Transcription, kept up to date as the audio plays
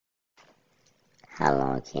how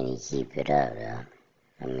long can he keep it up, though?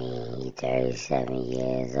 I mean, he's 37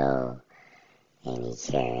 years old, and he's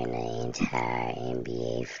carrying an entire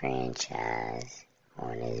NBA franchise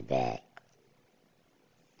on his back.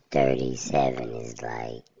 37 is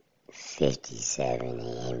like 57 in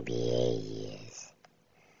NBA years.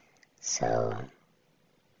 So,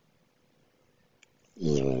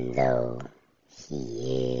 even though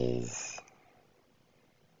he is,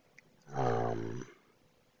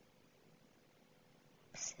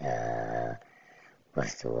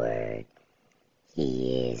 what's the word?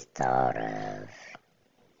 He is thought of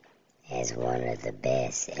as one of the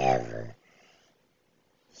best ever.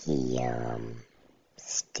 He,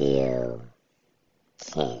 still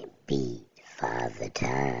can't beat Father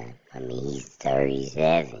Time. I mean, he's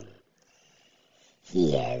 37.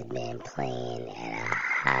 He has been playing at a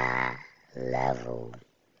high level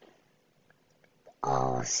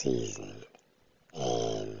all season.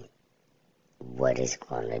 And what it's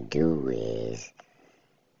going to do is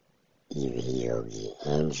either he'll get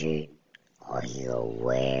injured or he'll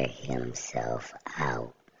wear himself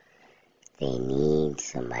out. They need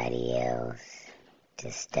somebody else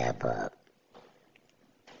to step up.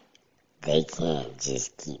 They can't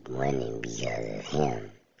just keep winning because of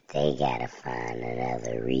him. They gotta find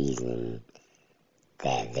another reason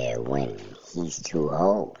that they're winning. He's too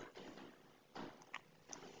old.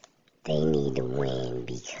 They need to win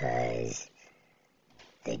because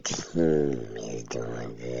the team is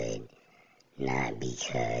doing good, not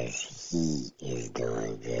because he is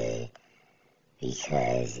doing good.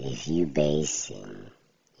 Because if you basing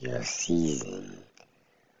your season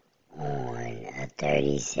on a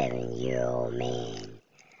 37-year-old man,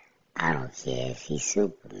 I don't care if he's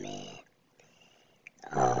Superman,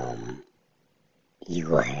 you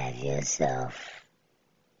gonna have yourself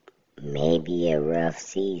maybe a rough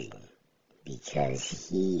season because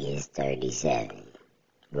he is 37,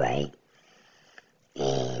 right?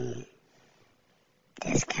 And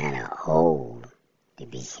that's kind of old to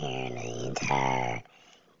be carrying an entire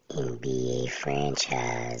NBA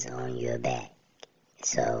franchise on your back.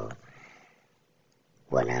 So,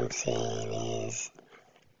 what I'm saying is,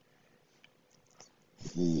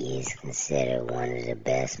 he is considered one of the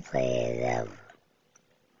best players ever.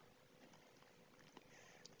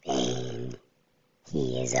 And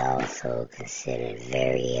he is also considered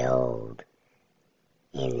very old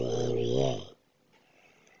in the NBA.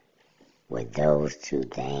 With those two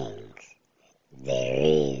things, there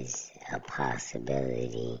is a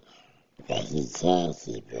possibility that he can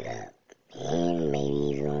keep it up and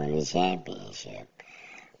maybe even win the championship.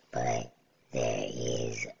 But there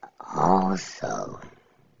is also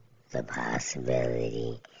the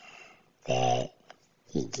possibility that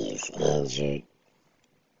he gets injured,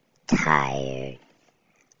 tired,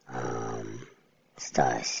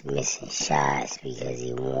 starts missing shots because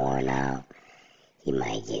he's worn out. He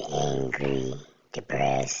might get angry,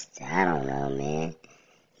 depressed. I don't know, man.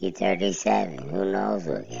 He's 37. Who knows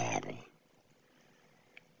what can happen?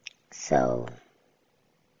 So,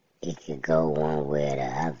 it could go one way or the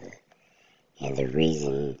other. And the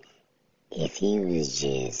reason, if he was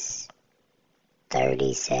just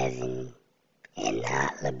 37 and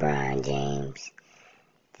not LeBron James,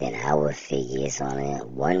 then I would figure it's only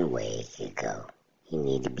one way it could go. He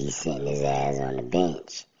need to be sitting his ass on the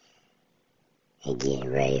bench and getting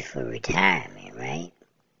ready for retirement, right?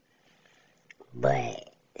 But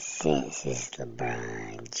since it's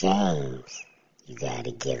LeBron James, you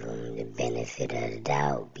gotta give him the benefit of the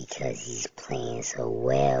doubt because he's playing so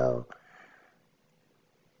well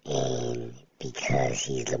and because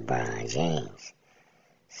he's LeBron James.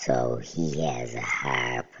 So he has a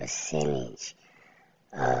higher percentage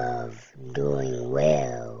of doing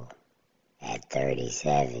well at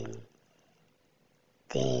 37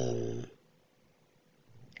 than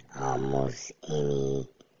almost any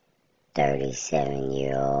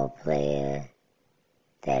 37-year-old player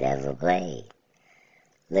that ever played.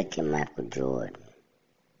 Look at Michael Jordan.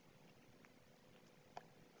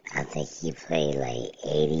 I think he played like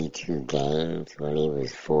 82 games when he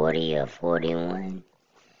was 40 or 41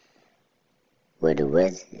 with the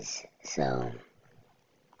Wizards. So,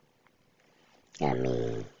 I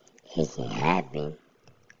mean, it can happen.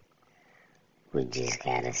 We just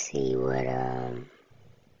gotta see what,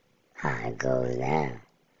 how it goes down.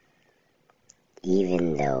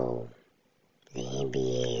 Even though the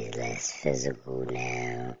NBA is less physical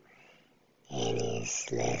now, and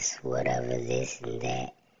it's less whatever this and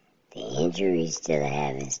that, the injuries still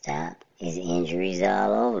haven't stopped. There's injuries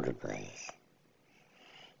all over the place.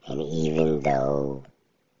 And even though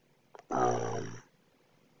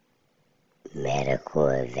medical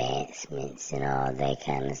advancements and all that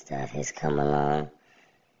kind of stuff has come along,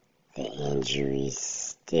 the injuries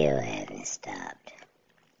still haven't stopped.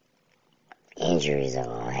 Injuries are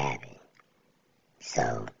going to happen.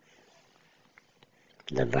 So,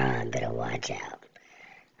 LeBron better watch out.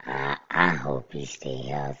 I hope he stay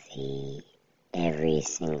healthy every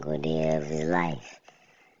single day of his life.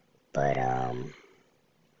 But,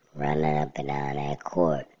 running up and down that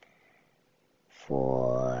court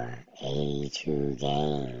for 82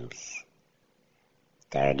 games,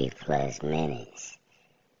 30 plus minutes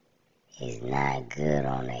is not good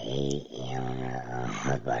on I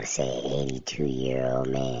was about to say 82-year-old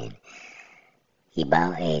man. He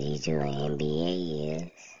about 82 in NBA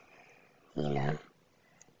years, you know.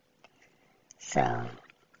 So,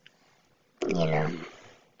 you know,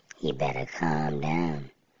 he better calm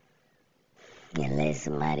down and let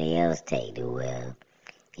somebody else take the wheel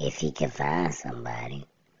if he can find somebody.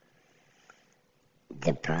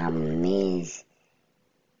 The problem is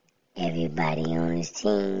everybody on his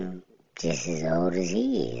team just as old as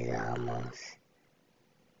he is almost.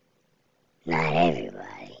 Not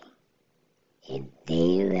everybody. They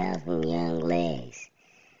do have some young legs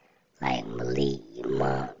like Malik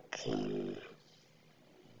Monk and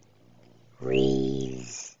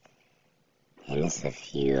Reeves, and it's a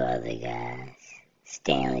few other guys.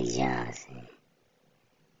 Stanley Johnson.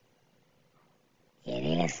 Yeah,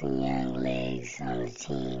 they got some young legs on the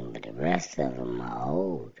team, but the rest of them are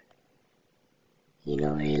old. You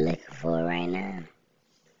know what they're looking for right now?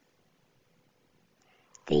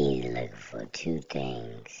 They're either looking for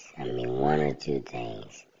one or two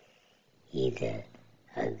things. Either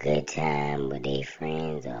a good time with their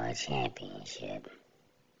friends or a championship.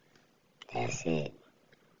 That's it.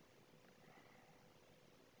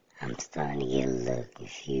 I'm starting to get a little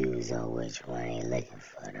confused on which one they're looking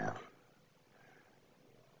for, though.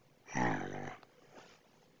 I don't know.